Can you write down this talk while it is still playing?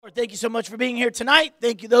Lord, thank you so much for being here tonight.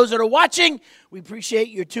 Thank you those that are watching. We appreciate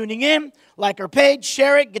your tuning in. Like our page,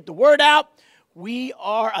 share it, get the word out. We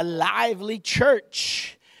are a lively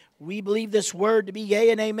church. We believe this word to be yea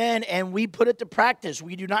and amen, and we put it to practice.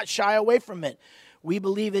 We do not shy away from it. We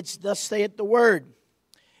believe it's thus saith the word.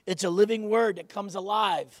 It's a living word that comes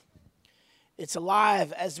alive. It's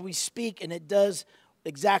alive as we speak, and it does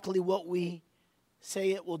exactly what we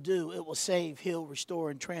say it will do. It will save, heal, restore,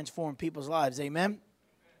 and transform people's lives. Amen.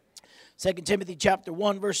 2 Timothy chapter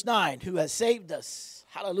 1, verse 9, who has saved us,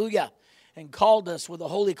 hallelujah, and called us with a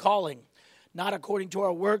holy calling, not according to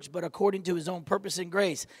our works, but according to his own purpose and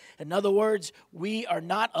grace. In other words, we are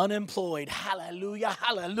not unemployed. Hallelujah,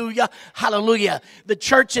 hallelujah, hallelujah. The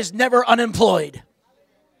church is never unemployed.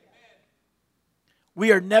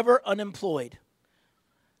 We are never unemployed.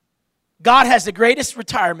 God has the greatest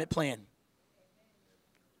retirement plan.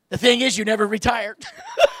 The thing is, you never retire.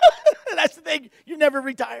 That's the thing. You never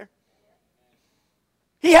retire.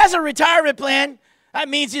 He has a retirement plan. That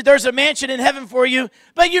means there's a mansion in heaven for you,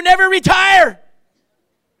 but you never retire.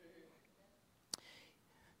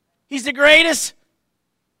 He's the greatest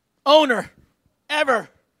owner ever.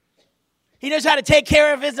 He knows how to take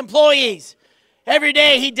care of his employees. Every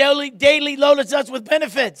day, he daily loads us with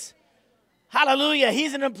benefits. Hallelujah.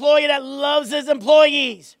 He's an employee that loves his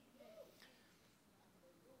employees.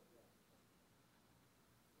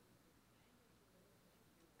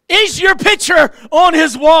 Is your picture on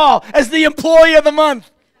his wall as the employee of the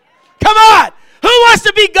month? Come on. Who wants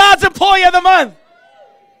to be God's employee of the month?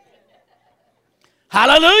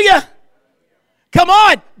 Hallelujah. Come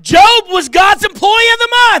on. Job was God's employee of the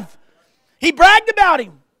month. He bragged about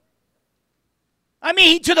him. I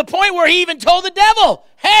mean, to the point where he even told the devil,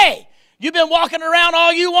 hey, you've been walking around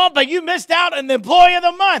all you want, but you missed out on the employee of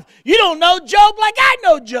the month. You don't know Job like I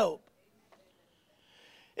know Job.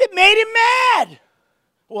 It made him mad.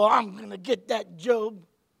 Well, I'm going to get that Job.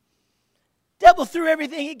 Devil threw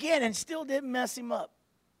everything he can and still didn't mess him up.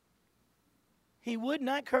 He would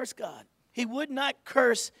not curse God. He would not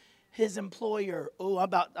curse his employer. Oh, I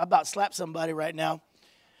about slap somebody right now.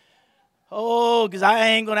 Oh, because I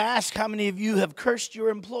ain't going to ask how many of you have cursed your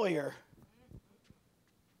employer.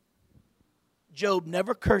 Job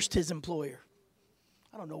never cursed his employer.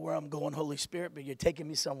 I don't know where I'm going, Holy Spirit, but you're taking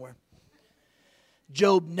me somewhere.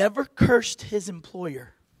 Job never cursed his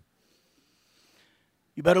employer.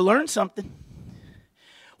 You better learn something.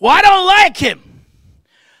 Well, I don't like him.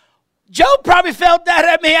 Job probably felt that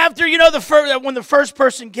at me after, when the first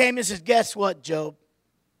person came and says, guess what, Job?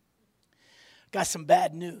 Got some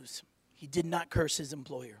bad news. He did not curse his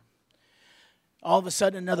employer. All of a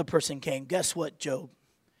sudden, another person came. Guess what, Job?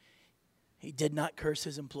 He did not curse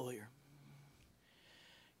his employer.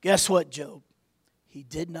 Guess what, Job? He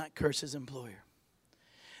did not curse his employer.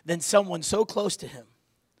 Then someone so close to him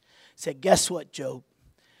said, guess what, Job?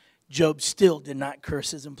 Job still did not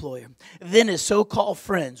curse his employer. Then his so-called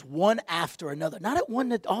friends, one after another, not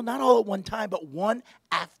all at one time, but one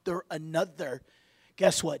after another.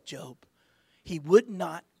 Guess what, Job? He would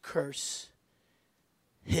not curse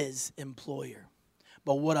his employer.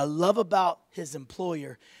 But what I love about his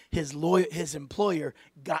employer, his employer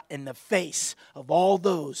got in the face of all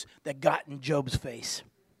those that got in Job's face.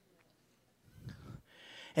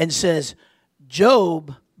 And says,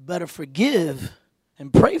 Job better forgive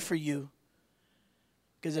and pray for you,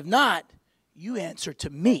 because if not, you answer to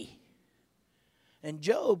me. And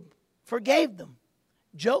Job forgave them.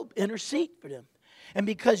 Job interceded for them. And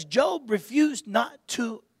because Job refused not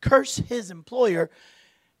to curse his employer,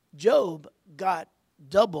 Job got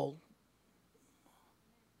double.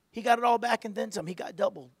 He got it all back and then some. He got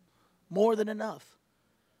double. More than enough.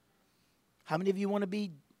 How many of you want to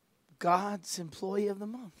be God's employee of the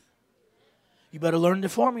month? You better learn the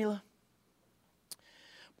formula.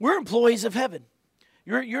 We're employees of heaven.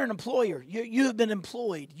 You're an employer. You have been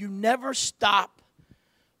employed. You never stop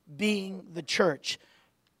being the church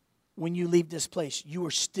when you leave this place. You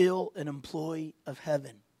are still an employee of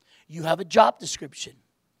heaven. You have a job description.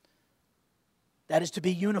 That is to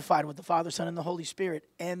be unified with the Father, Son, and the Holy Spirit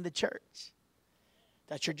and the church.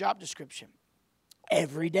 That's your job description.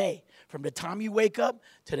 Every day, from the time you wake up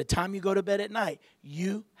to the time you go to bed at night,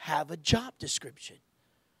 you have a job description.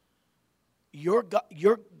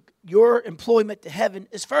 Your employment to heaven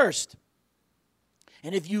is first.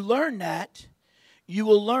 And if you learn that, you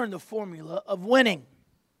will learn the formula of winning.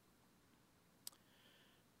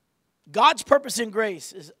 God's purpose and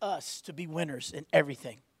grace is us to be winners in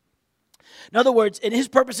everything. In other words, in his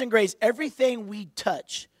purpose and grace, everything we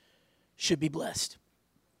touch should be blessed.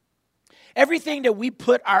 Everything that we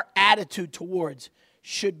put our attitude towards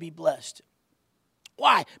should be blessed.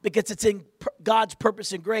 Why? Because it's in God's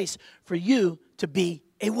purpose and grace for you to be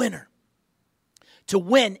a winner. To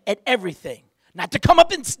win at everything. Not to come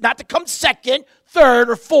second, third,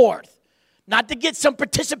 or fourth. Not to get some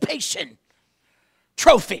participation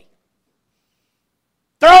trophy.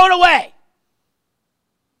 Throw it away.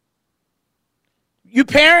 You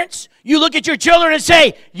parents, you look at your children and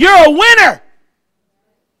say, you're a winner.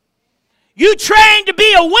 You trained to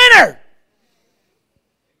be a winner.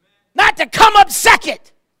 Not to come up second.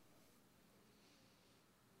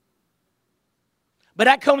 But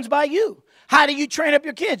that comes by you. How do you train up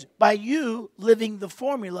your kids? By you living the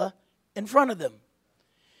formula in front of them.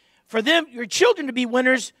 For them, your children to be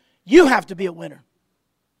winners, you have to be a winner.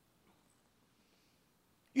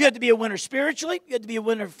 You have to be a winner spiritually, you have to be a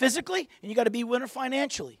winner physically, and you got to be a winner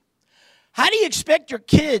financially. How do you expect your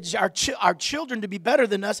kids, our children, to be better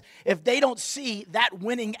than us if they don't see that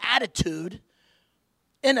winning attitude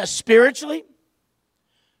in us spiritually,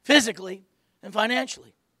 physically, and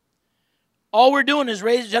financially? All we're doing is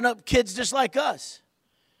raising up kids just like us.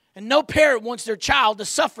 And no parent wants their child to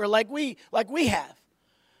suffer like we have.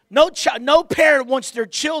 No parent wants their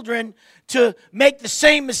children to make the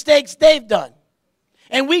same mistakes they've done.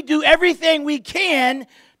 And we do everything we can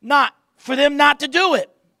not for them not to do it.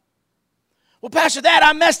 Well, Pastor,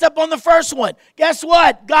 I messed up on the first one. Guess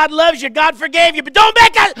what? God loves you. God forgave you. But don't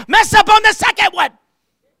mess up on the second one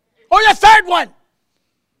or the third one.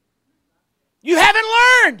 You haven't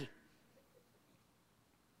learned.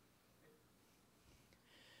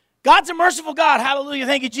 God's a merciful God. Hallelujah.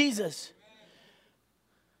 Thank you, Jesus.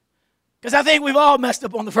 Because I think we've all messed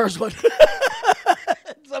up on the first one.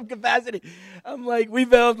 In some capacity. I'm like, we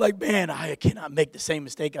felt like, man, I cannot make the same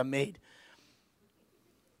mistake I made.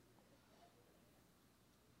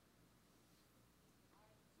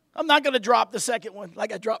 I'm not going to drop the second one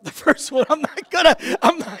like I dropped the first one. I'm not gonna,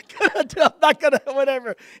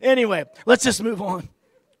 whatever. Anyway, let's just move on.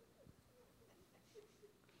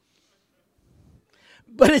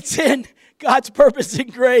 But it's in God's purpose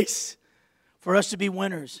and grace for us to be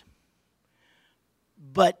winners.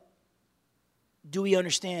 But do we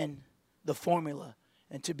understand the formula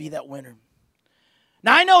and to be that winner?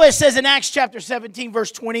 Now I know it says in Acts chapter 17,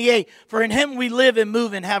 verse 28, for in him we live and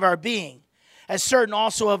move and have our being, as certain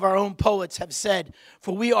also of our own poets have said,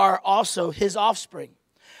 for we are also his offspring.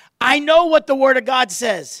 I know what the word of God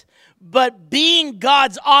says, but being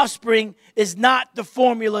God's offspring is not the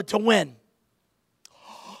formula to win.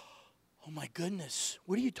 Oh my goodness,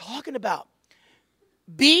 what are you talking about?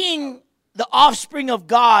 Being the offspring of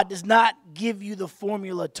God does not give you the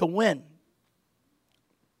formula to win.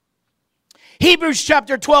 Hebrews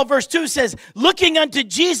chapter 12 verse 2 says, looking unto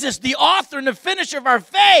Jesus, the author and the finisher of our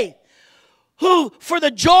faith, who for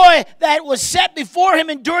the joy that was set before him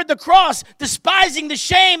endured the cross, despising the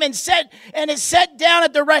shame, and is set down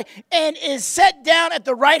at the right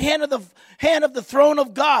hand of the throne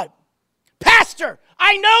of God. Pastor,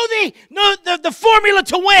 I know the formula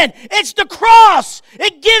to win. It's the cross.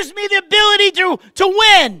 It gives me the ability to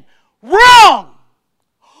win. Wrong.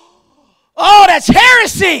 Oh, that's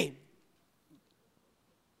heresy.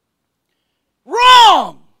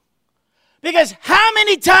 Wrong. Because how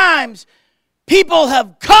many times people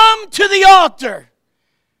have come to the altar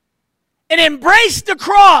and embraced the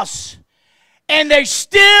cross and they're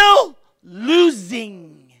still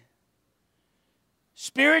losing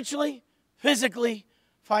spiritually, physically,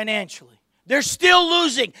 financially. They're still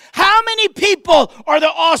losing. How many people are the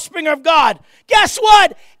offspring of God? Guess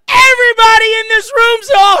what? Everybody in this room is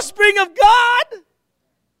the offspring of God.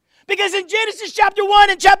 Because in Genesis chapter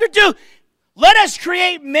 1 and chapter 2, let us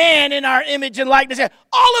create man in our image and likeness.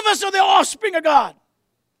 All of us are the offspring of God.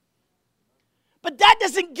 But that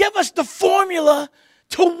doesn't give us the formula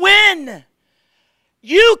to win.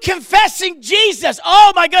 You confessing Jesus,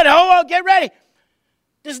 oh my goodness, oh, get ready,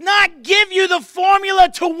 does not give you the formula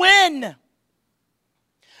to win.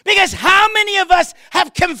 Because how many of us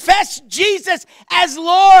have confessed Jesus as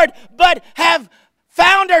Lord, but have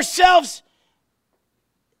found ourselves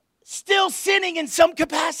still sinning in some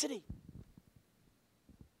capacity?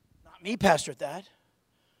 Not me, Pastor Thad.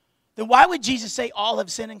 Then why would Jesus say all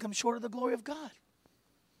have sinned and come short of the glory of God?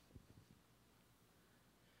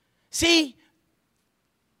 See,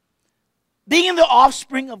 being the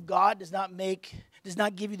offspring of God does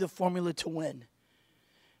not give you the formula to win.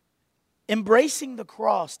 Embracing the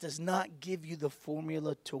cross does not give you the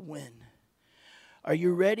formula to win. Are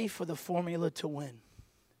you ready for the formula to win?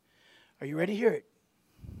 Are you ready to hear it?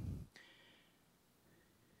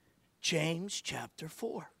 James chapter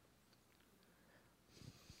 4,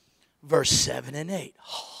 verse 7 and 8.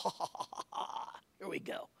 Here we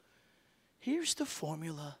go. Here's the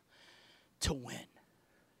formula to win.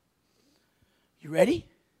 You ready?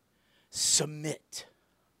 Submit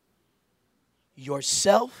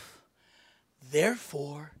yourself,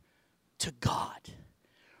 therefore, to God.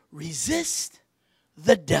 Resist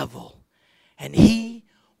the devil, and he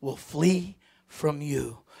will flee from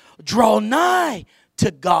you. Draw nigh to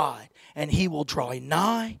God, and he will draw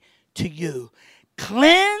nigh to you.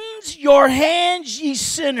 Cleanse your hands, ye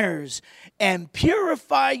sinners, and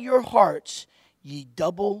purify your hearts, ye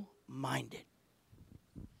double-minded.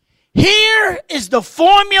 Here is the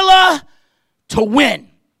formula to win.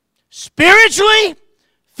 Spiritually,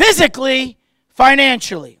 physically,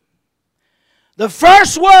 financially. The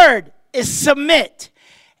first word is submit.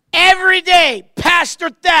 Every day, Pastor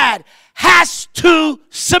Thad has to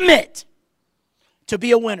submit to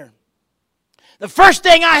be a winner. The first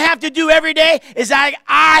thing I have to do every day is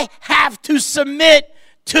I have to submit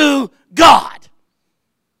to God.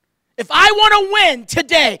 If I want to win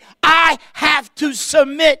today, I have to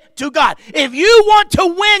submit to God. If you want to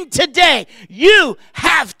win today, you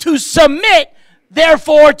have to submit,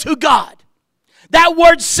 therefore, to God. That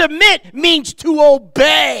word submit means to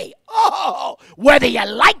obey. Oh, whether you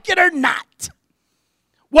like it or not.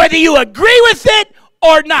 Whether you agree with it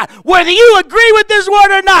or not. Whether you agree with this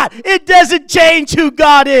word or not, it doesn't change who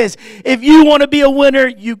God is. If you want to be a winner,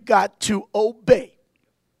 you got to obey.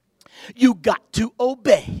 You got to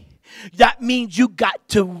obey. That means you got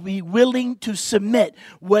to be willing to submit,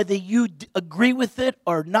 whether you agree with it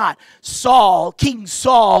or not. King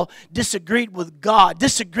Saul, disagreed with God,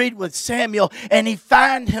 disagreed with Samuel, and he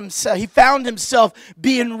found himself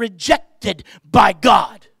being rejected by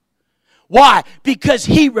God. Why? Because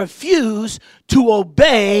he refused to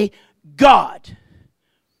obey God.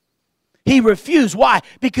 He refused. Why?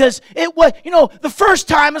 Because it was, the first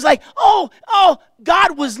time it was like,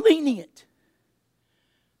 God was lenient.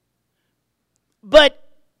 But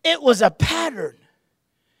it was a pattern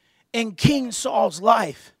in King Saul's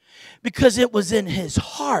life because it was in his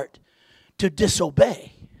heart to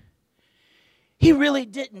disobey. He really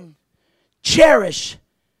didn't cherish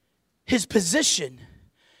his position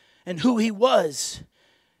and who he was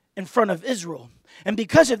in front of Israel. And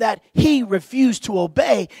because of that, he refused to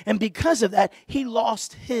obey. And because of that, he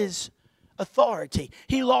lost his authority.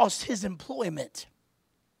 He lost his employment.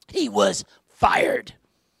 He was fired.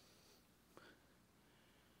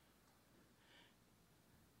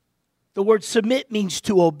 The word submit means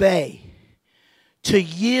to obey, to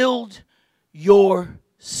yield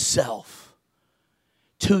yourself,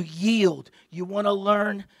 to yield. You want to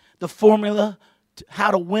learn the formula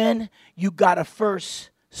how to win? You got to first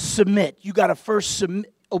submit. You got to first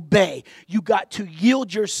obey. You got to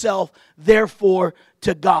yield yourself, therefore,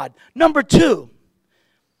 to God. Number 2,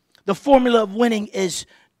 the formula of winning is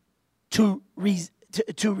to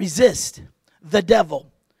resist the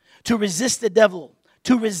devil. To resist the devil.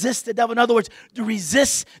 To resist the devil. In other words, to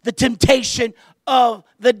resist the temptation of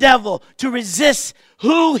the devil. To resist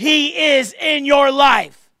who he is in your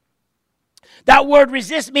life. That word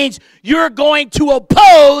resist means you're going to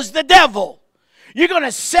oppose the devil. You're going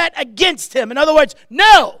to set against him. In other words,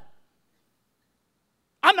 no.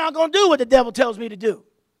 I'm not going to do what the devil tells me to do.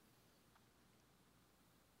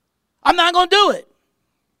 I'm not going to do it.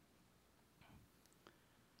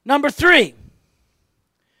 Number 3.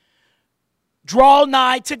 Draw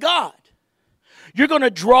nigh to God. You're going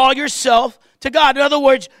to draw yourself to God. In other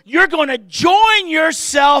words, you're going to join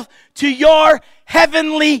yourself to your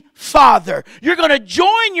heavenly Father. You're going to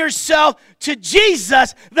join yourself to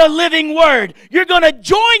Jesus, the living Word. You're going to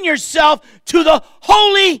join yourself to the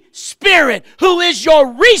Holy Spirit, who is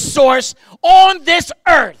your resource on this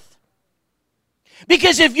earth.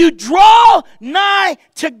 Because if you draw nigh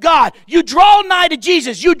to God, you draw nigh to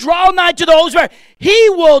Jesus, you draw nigh to the Holy Spirit, He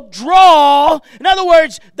will draw. In other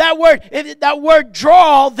words, that word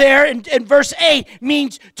draw there in verse 8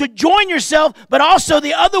 means to join yourself, but also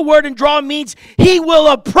the other word in draw means He will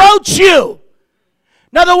approach you.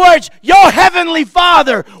 In other words, your heavenly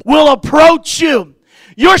Father will approach you.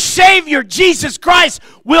 Your Savior, Jesus Christ,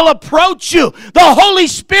 will approach you. The Holy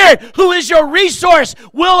Spirit, who is your resource,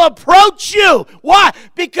 will approach you. Why?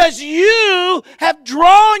 Because you have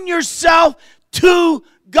drawn yourself to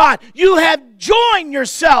God. You have joined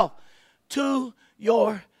yourself to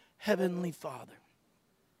your Heavenly Father.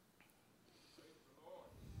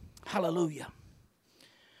 Hallelujah.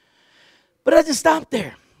 But it doesn't stop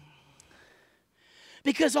there.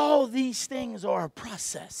 Because all these things are a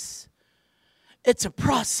process. It's a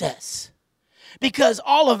process. Because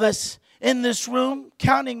all of us in this room,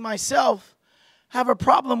 counting myself, have a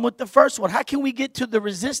problem with the first one. How can we get to the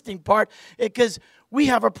resisting part? Because we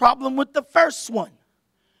have a problem with the first one.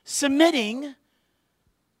 Submitting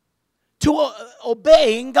to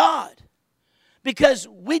obeying God. because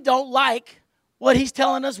we don't like what he's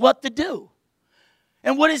telling us what to do.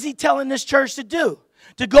 And what is he telling this church to do?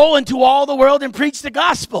 To go into all the world and preach the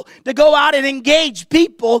gospel. To go out and engage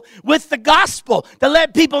people with the gospel. To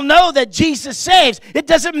let people know that Jesus saves. It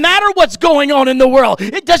doesn't matter what's going on in the world.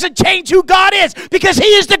 It doesn't change who God is, because he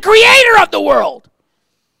is the creator of the world.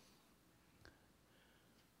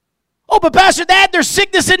 Oh, but Pastor Dad, there's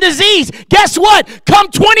sickness and disease. Guess what? Come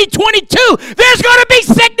 2022, there's going to be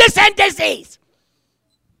sickness and disease.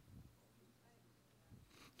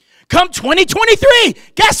 Come 2023,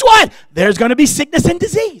 guess what? There's going to be sickness and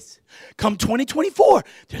disease. Come 2024,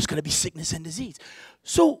 there's going to be sickness and disease.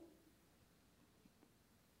 So,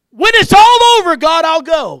 when it's all over, God, I'll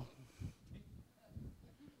go.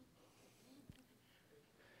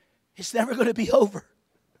 It's never going to be over.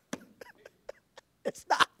 It's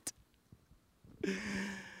not.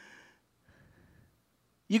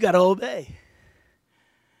 You got to obey.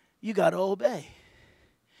 You got to obey.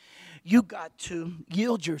 You got to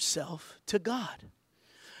yield yourself to God.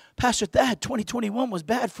 Pastor Thad, 2021 was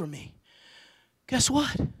bad for me. Guess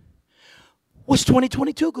what? What's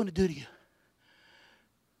 2022 going to do to you?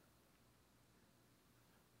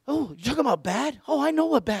 Oh, you're talking about bad? Oh, I know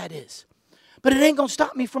what bad is. But it ain't going to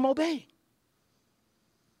stop me from obeying.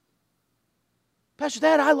 Pastor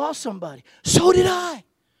Thad, I lost somebody. So did I.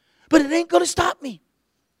 But it ain't going to stop me.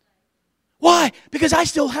 Why? Because I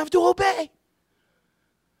still have to obey.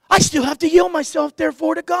 I still have to yield myself,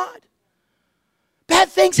 therefore, to God. Bad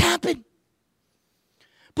things happen.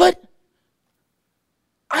 But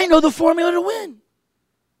I know the formula to win.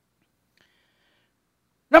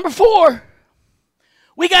 Number 4,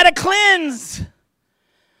 we got to cleanse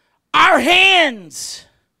our hands.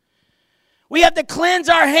 We have to cleanse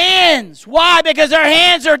our hands. Why? Because our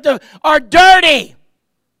hands are dirty.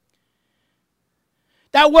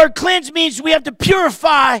 That word cleanse means we have to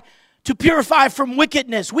purify from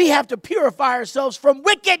wickedness. We have to purify ourselves from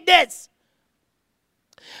wickedness.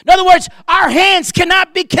 In other words, our hands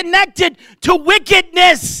cannot be connected to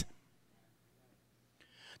wickedness.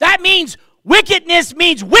 That means wickedness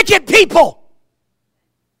means wicked people.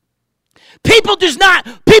 People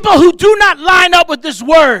who do not line up with this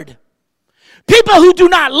word. People who do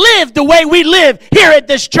not live the way we live here at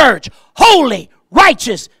this church. Holy,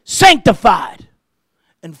 righteous, sanctified,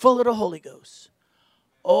 and full of the Holy Ghost.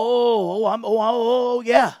 Oh,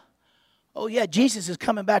 yeah. Jesus is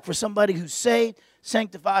coming back for somebody who's saved,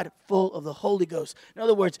 sanctified, full of the Holy Ghost. In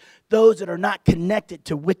other words, those that are not connected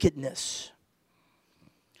to wickedness.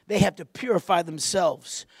 They have to purify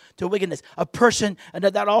themselves to wickedness. A person, and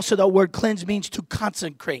that also the word cleanse means to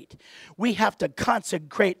consecrate. We have to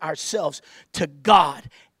consecrate ourselves to God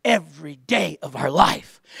every day of our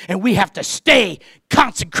life. And we have to stay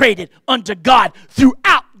consecrated unto God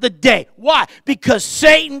throughout the day. Why? Because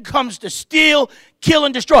Satan comes to steal, kill,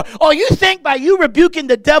 and destroy. Oh, you think by you rebuking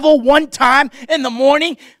the devil one time in the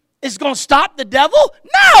morning is going to stop the devil?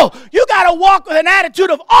 No! You got to walk with an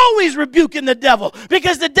attitude of always rebuking the devil,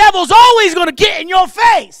 because the devil's always going to get in your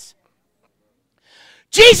face.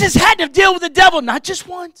 Jesus had to deal with the devil not just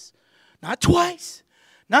once, not twice,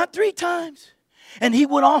 not 3 times. And he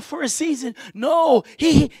went off for a season. No,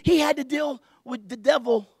 he had to deal with the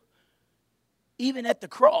devil even at the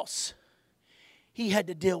cross. He had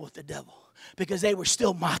to deal with the devil because they were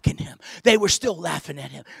still mocking him. They were still laughing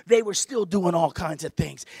at him. They were still doing all kinds of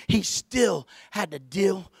things. He still had to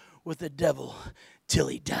deal with the devil till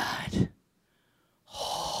he died.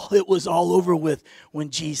 Oh, it was all over with when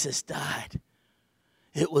Jesus died.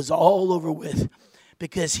 It was all over with.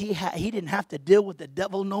 Because he didn't have to deal with the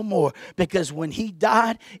devil no more. Because when he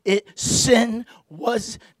died, sin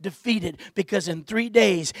was defeated. Because in 3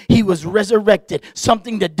 days, he was resurrected.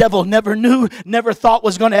 Something the devil never knew, never thought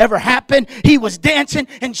was going to ever happen. He was dancing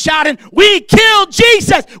and shouting, "We killed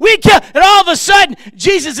Jesus! We killed!" And all of a sudden,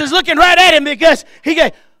 Jesus is looking right at him because he goes,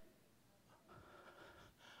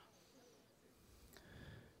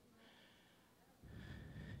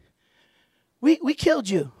 we killed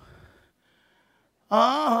you.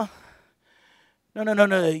 No.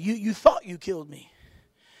 You thought you killed me.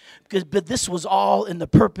 But this was all in the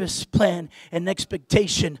purpose, plan, and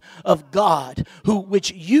expectation of God,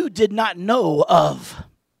 which you did not know of.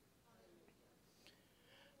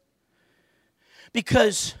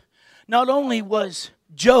 Because not only was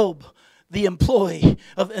Job the employee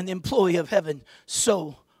of heaven,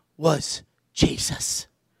 so was Jesus.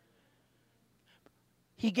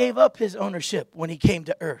 He gave up his ownership when he came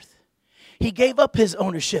to earth. He gave up his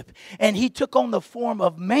ownership and he took on the form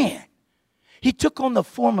of man. He took on the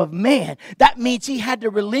form of man. That means he had to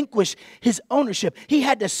relinquish his ownership. He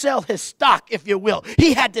had to sell his stock, if you will.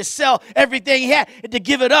 He had to sell everything he had to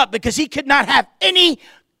give it up because he could not have any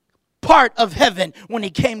part of heaven when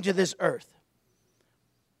he came to this earth.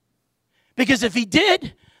 Because if he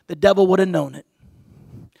did, the devil would have known it.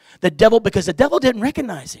 Because the devil didn't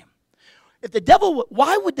recognize him.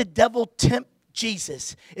 Why would the devil tempt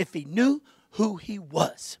Jesus if he knew who he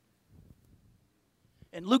was?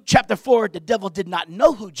 In Luke chapter 4, the devil did not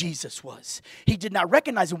know who Jesus was. He did not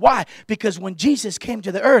recognize him. Why? Because when Jesus came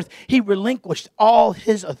to the earth, he relinquished all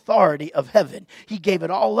his authority of heaven. He gave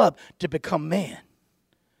it all up to become man.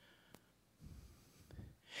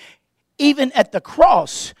 Even at the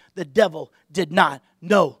cross, the devil did not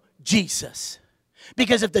know Jesus.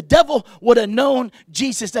 Because if the devil would have known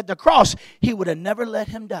Jesus at the cross, he would have never let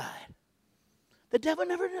him die. The devil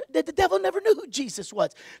never knew who Jesus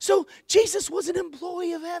was. So Jesus was an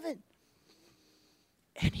employee of heaven.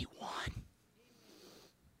 And he won.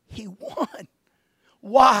 He won.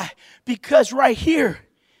 Why? Because right here,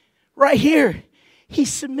 he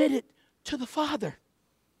submitted to the Father.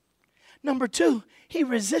 Number 2, he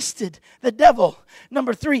resisted the devil.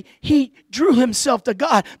 Number 3, he drew himself to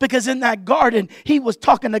God, because in that garden, he was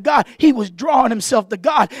talking to God. He was drawing himself to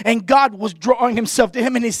God, and God was drawing himself to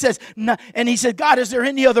him. And he says, God, is there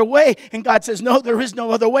any other way? And God says, no, there is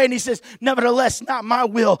no other way. And he says, nevertheless, not my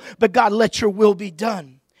will, but God, let your will be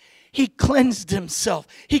done. He cleansed himself.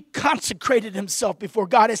 He consecrated himself before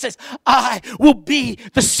God. It says, I will be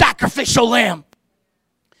the sacrificial lamb.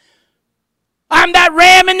 I'm that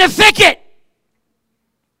ram in the thicket.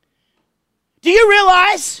 Do you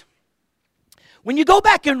realize when you go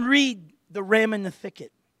back and read the ram in the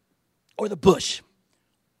thicket or the bush,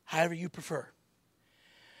 however you prefer,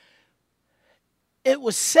 it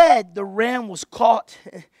was said the ram was caught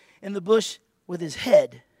in the bush with his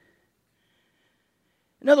head.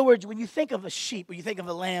 In other words, when you think of a sheep or you think of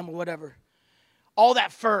a lamb or whatever, all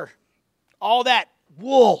that fur, all that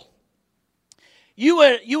wool, you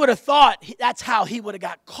would have thought that's how he would have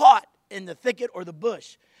got caught in the thicket or the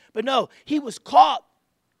bush. But no, he was caught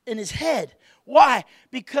in his head. Why?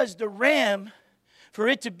 Because the ram, for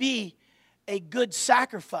it to be a good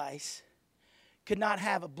sacrifice, could not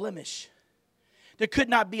have a blemish. There could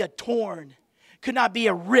not be a torn, could not be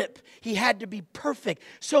a rip. He had to be perfect.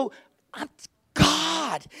 So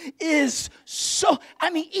God is so,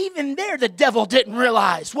 even there the devil didn't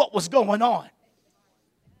realize what was going on.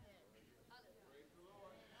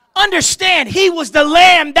 Understand, he was the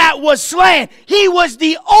lamb that was slain. He was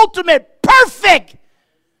the ultimate, perfect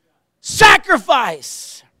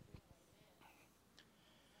sacrifice.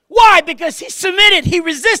 Why? Because he submitted, he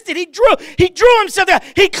resisted, he drew himself down,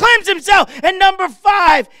 he cleansed himself. And number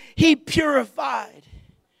 5, he purified.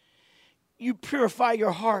 You purify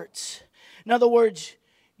your hearts. In other words,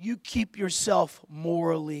 you keep yourself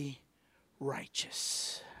morally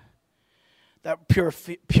righteous. That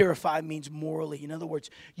purify means morally. In other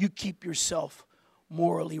words, you keep yourself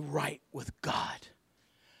morally right with God.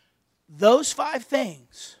 Those 5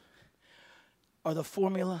 things are the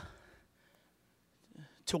formula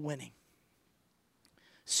to winning.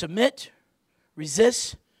 Submit,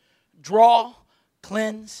 resist, draw,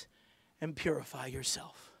 cleanse, and purify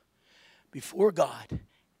yourself before God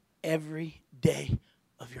every day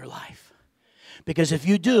of your life. Because if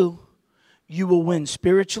you do, you will win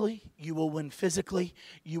spiritually, you will win physically,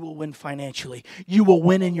 you will win financially. You will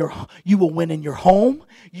win in your home,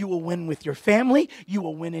 you will win with your family, you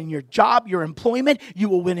will win in your job, your employment, you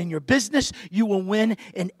will win in your business, you will win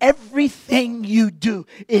in everything you do.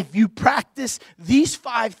 If you practice these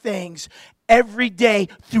 5 things every day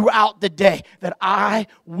throughout the day, that I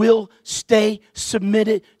will stay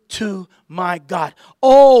submitted to my God.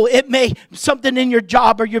 Oh, it may, something in your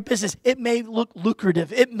job or your business, it may look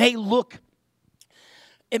lucrative. It may look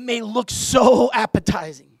so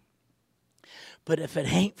appetizing. But if it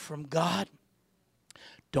ain't from God,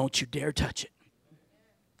 don't you dare touch it.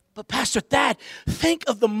 But Pastor Thad, think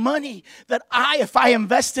of the money that if I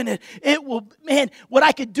invest in it, it will, what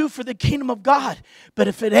I could do for the kingdom of God. But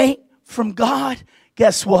if it ain't from God,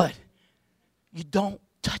 guess what? You don't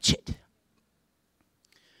touch it.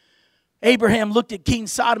 Abraham looked at King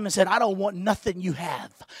Sodom and said, I don't want nothing you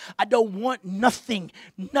have. I don't want nothing,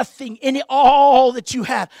 all that you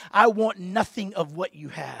have. I want nothing of what you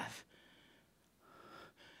have.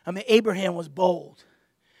 Abraham was bold.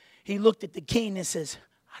 He looked at the king and says,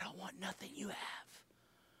 I don't want nothing you have.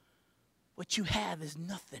 What you have is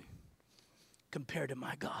nothing compared to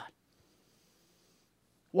my God.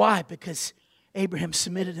 Why? Because Abraham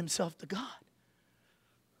submitted himself to God.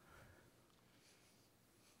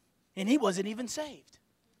 And he wasn't even saved.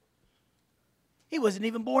 He wasn't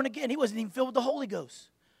even born again. He wasn't even filled with the Holy Ghost.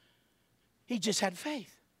 He just had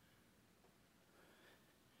faith.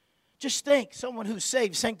 Just think, someone who's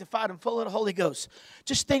saved, sanctified, and full of the Holy Ghost.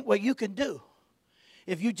 Just think what you can do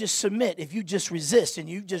if you just submit, if you just resist, and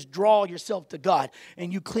you just draw yourself to God,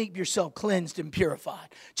 and you keep yourself cleansed and purified.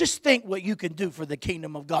 Just think what you can do for the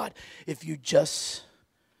kingdom of God if you just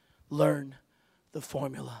learn the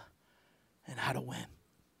formula and how to win.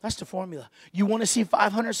 That's the formula. You want to see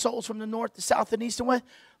 500 souls from the north, the south, and east and west?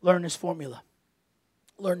 Learn this formula.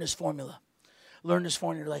 Learn this formula. Learn this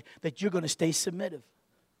formula that you're going to stay submissive.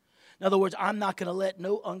 In other words, I'm not going to let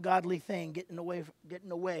no ungodly thing get in the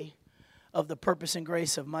way of the purpose and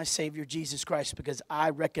grace of my Savior Jesus Christ, because I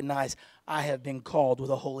recognize I have been called with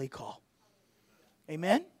a holy call.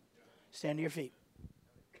 Amen? Stand to your feet.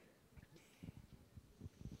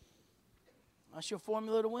 That's your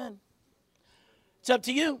formula to win. It's up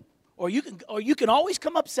to you. Or you can always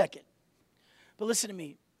come up second. But listen to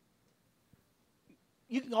me.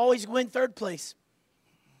 You can always win third place.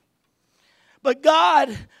 But God,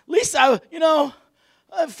 at least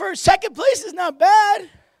first, second place is not bad.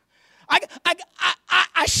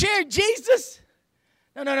 I shared Jesus.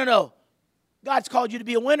 No. God's called you to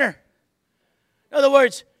be a winner. In other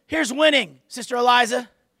words, here's winning, Sister Eliza.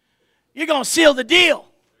 You're going to seal the deal.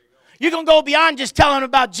 You're going to go beyond just telling them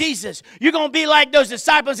about Jesus. You're going to be like those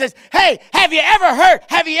disciples that says, hey, have you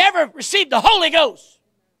ever received the Holy Ghost?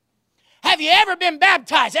 Have you ever been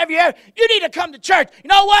baptized? You need to come to church. You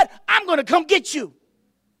know what? I'm going to come get you.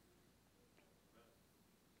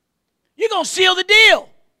 You're going to seal the deal.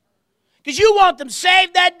 Because you want them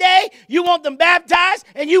saved that day, you want them baptized,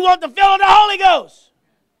 and you want them filled with the Holy Ghost.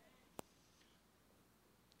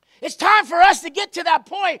 It's time for us to get to that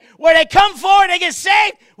point where they come forward, they get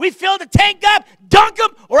saved, we fill the tank up, dunk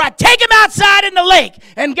them, or I take them outside in the lake.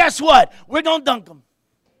 And guess what? We're going to dunk them.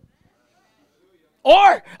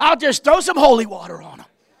 Or I'll just throw some holy water on them.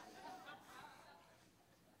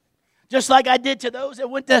 Just like I did to those that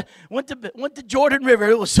went to Jordan River.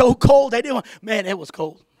 It was so cold. It was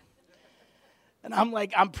cold. And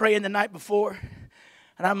I'm praying the night before.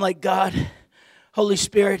 And I'm like, God, Holy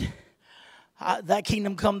Spirit, thy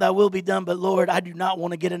kingdom come, thy will be done. But Lord, I do not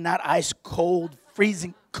want to get in that ice cold,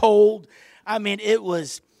 freezing cold. I mean, it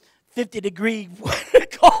was 50-degree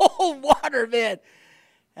cold water, man.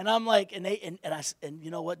 And I'm like, and you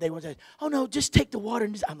know what? They would say, oh no, just take the water.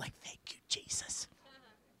 And I'm like, thank you, Jesus.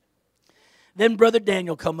 Then Brother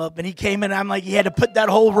Daniel come up, and he came in, and I'm like, he had to put that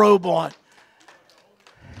whole robe on.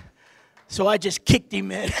 So I just kicked him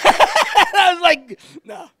in. I was like,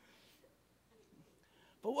 no.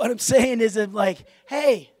 But what I'm saying is, I'm like,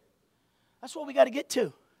 hey, that's what we got to get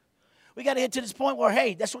to. We got to get to this point where,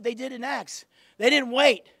 hey, that's what they did in Acts. They didn't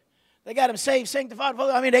wait. They got them saved, sanctified.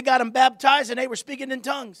 They got them baptized, and they were speaking in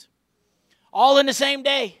tongues. All in the same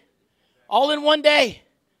day. All in one day.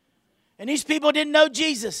 And these people didn't know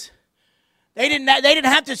Jesus. They didn't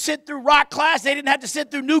have to sit through rock class. They didn't have to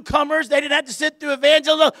sit through newcomers. They didn't have to sit through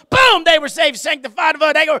evangelism. Boom, they were saved, sanctified.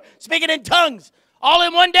 They were speaking in tongues. All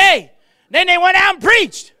in one day. Then they went out and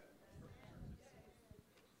preached.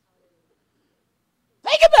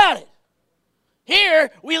 Think about it.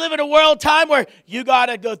 Here, we live in a world time where you got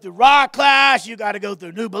to go through rock class, you got to go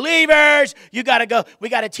through new believers, we got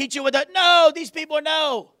to teach you no, these people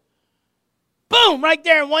know. Boom, right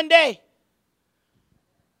there in one day.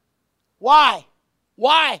 Why?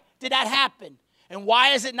 Why did that happen? And why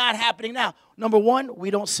is it not happening now? Number one,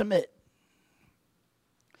 we don't submit.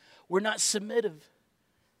 We're not submissive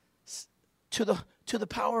to the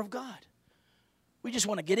power of God. We just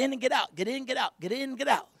want to get in and get out, get in and get out, get in and get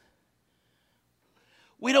out.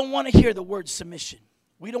 We don't want to hear the word submission.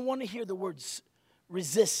 We don't want to hear the words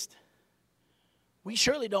resist. We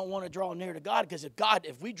surely don't want to draw near to God, because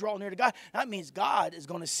if we draw near to God, that means God is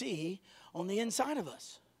going to see on the inside of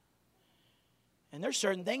us. And there's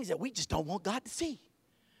certain things that we just don't want God to see.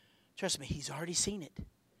 Trust me, he's already seen it.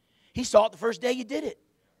 He saw it the first day you did it.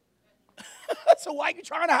 So why are you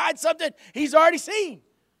trying to hide something he's already seen?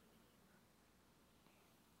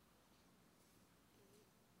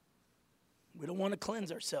 We don't want to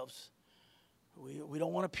cleanse ourselves. We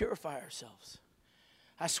don't want to purify ourselves.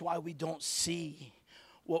 That's why we don't see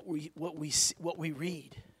what we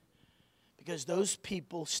read. Because those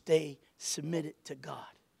people stay submitted to God.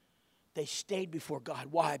 They stayed before God.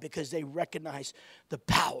 Why? Because they recognized the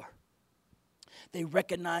power. They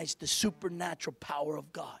recognized the supernatural power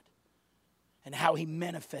of God and how he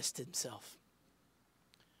manifested himself.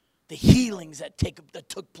 The healings that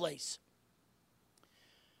took place.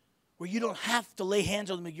 Where you don't have to lay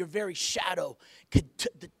hands on them. Your very shadow could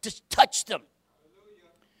just touch them.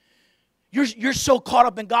 You're so caught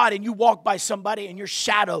up in God, and you walk by somebody and your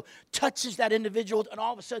shadow touches that individual, and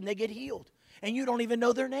all of a sudden they get healed. And you don't even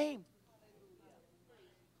know their name.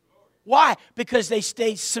 Why? Because they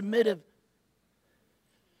stay submissive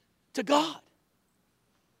to God.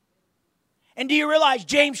 And do you realize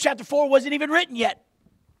James chapter 4 wasn't even written yet?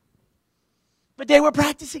 But they were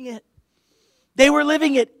practicing it. They were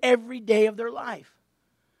living it every day of their life.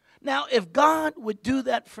 Now, if God would do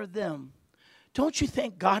that for them, don't you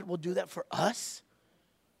think God will do that for us?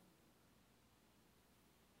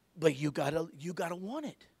 But you gotta want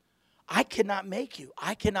it. I cannot make you.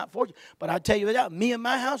 I cannot force you. But I'll tell you that me and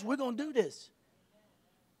my house, we're going to do this.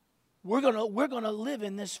 We're gonna live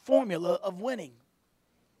in this formula of winning.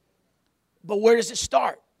 But where does it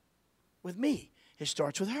start? With me. It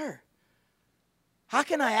starts with her. How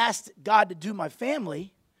can I ask God to do my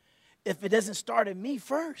family if it doesn't start in me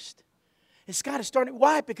first? It's got to start.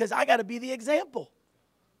 Why? Because I got to be the example.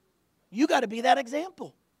 You got to be that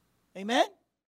example. Amen?